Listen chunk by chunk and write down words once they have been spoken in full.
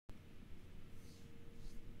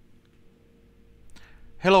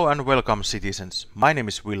Hello and welcome citizens, my name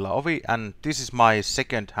is Willa Ovi and this is my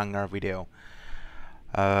second Hangar video.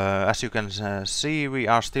 As you can see, we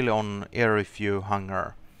are still on air review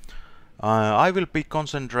Hangar. I will be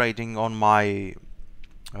concentrating on my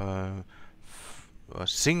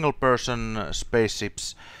single person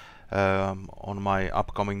spaceships on my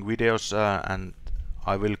upcoming videos and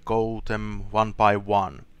I will go them one by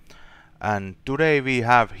one. And today we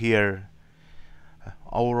have here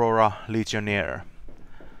Aurora Legionnaire.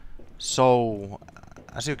 So,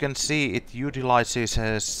 as you can see, it utilizes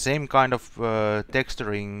same kind of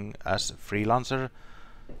texturing as Freelancer,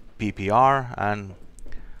 PPR, and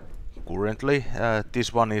currently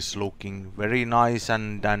this one is looking very nice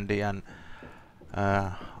and dandy, and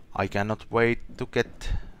I cannot wait to get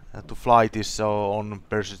to fly this on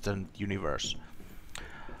Persistent Universe.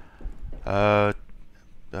 The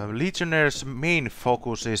Legionnaire's main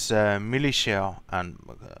focus is Militia and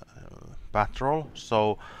Patrol,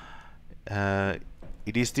 so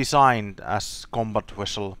it is designed as combat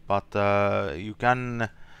vessel, but you can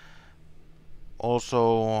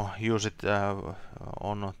also use it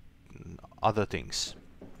on other things.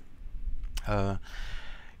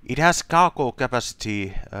 It has cargo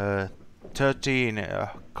capacity 13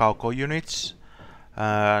 cargo units,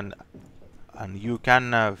 and you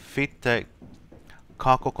can fit the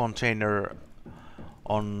cargo container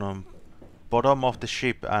on bottom of the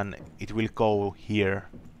ship and it will go here.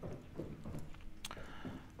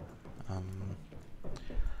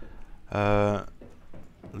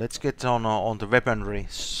 Let's get on the weaponry.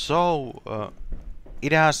 So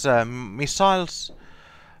it has missiles.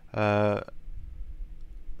 There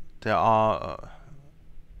are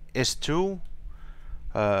S2,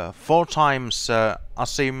 4 times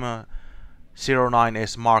ASIM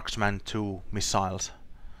 09S Marksman II missiles,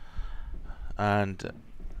 and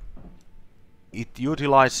it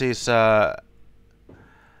utilizes 2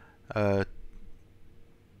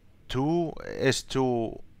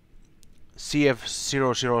 S2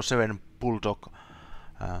 CF007 Bulldog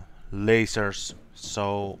lasers,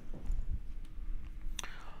 so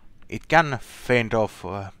it can fend off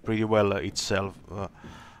pretty well itself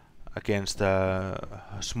against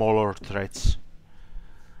smaller threats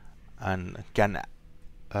and can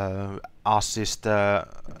assist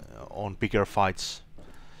on bigger fights.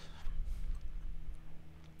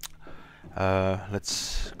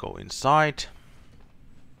 Let's go inside.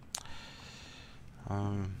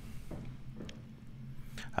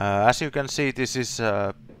 As you can see, this is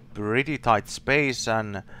a pretty tight space,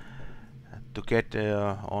 and to get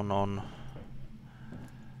on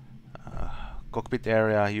cockpit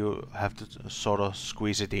area you have to sort of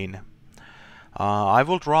squeeze it in. I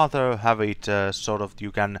would rather have it sort of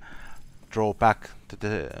you can draw back to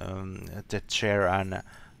the chair and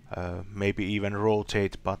maybe even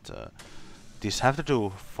rotate, but this have to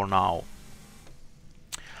do for now.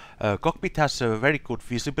 Cockpit has a very good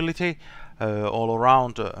visibility all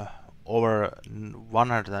around, over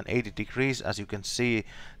 180 degrees. As you can see,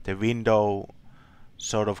 the window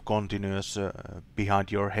sort of continues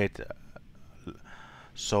behind your head,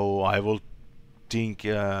 so I will think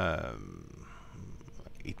it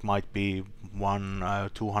might be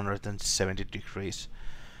 270 degrees.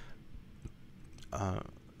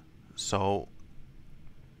 So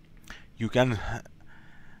you can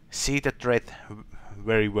see the threat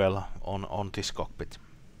very well on this cockpit.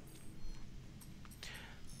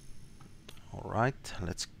 Alright,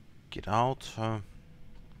 let's get out.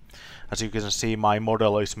 As you can see, my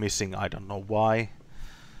model is missing, I don't know why,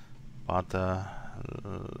 but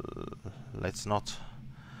let's not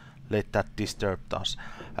let that disturb us.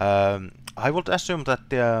 I would assume that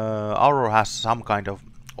the Aurora has some kind of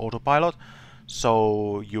autopilot,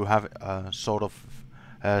 so you have sort of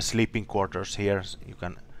sleeping quarters here. You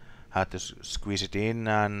can have to squeeze it in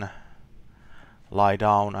and lie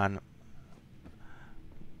down and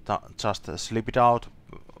just slip it out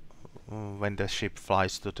when the ship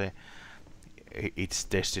flies to its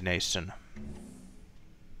destination.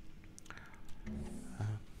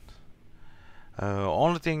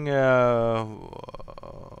 Only thing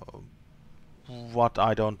what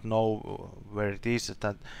I don't know where it is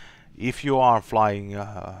that if you are flying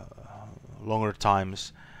longer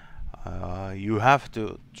times, you have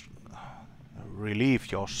to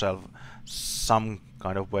relieve yourself some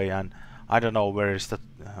kind of way, and I don't know where is the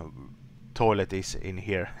toilet is in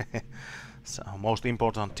here. So most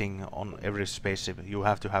important thing on every spaceship, you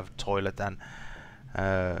have to have toilet, and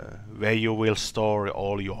where you will store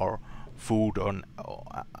all your food on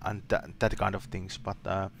and that kind of things. But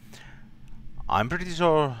I'm pretty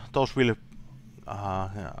sure those will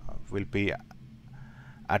be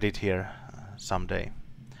added here someday.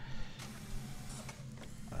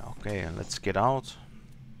 Okay, let's get out.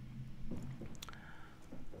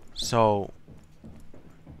 So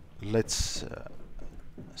let's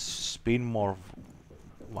spin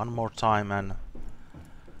one more time and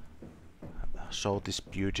show this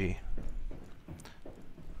beauty.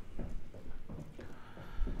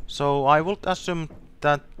 So I would assume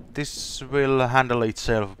that this will handle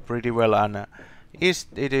itself pretty well, and it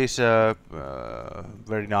is a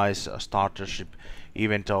very nice starter ship,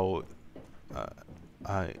 even though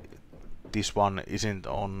this one isn't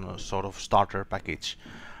on sort of starter package.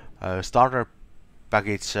 Starter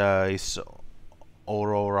package is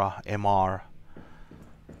Aurora MR,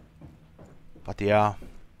 but yeah,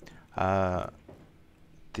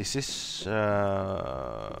 this is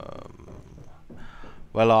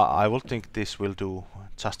well, I will think this will do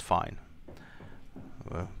just fine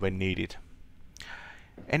when needed.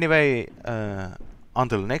 Anyway,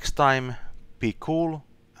 until next time, be cool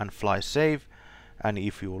and fly safe. And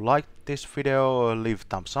if you liked this video, leave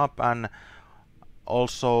thumbs up and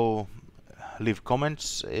also leave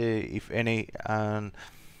comments if any, and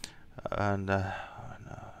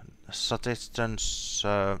suggestions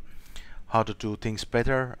how to do things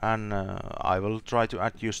better, and I will try to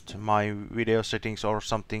adjust my video settings or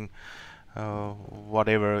something,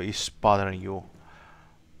 whatever is bothering you.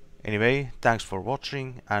 Anyway, thanks for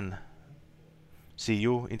watching and see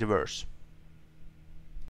you in the verse.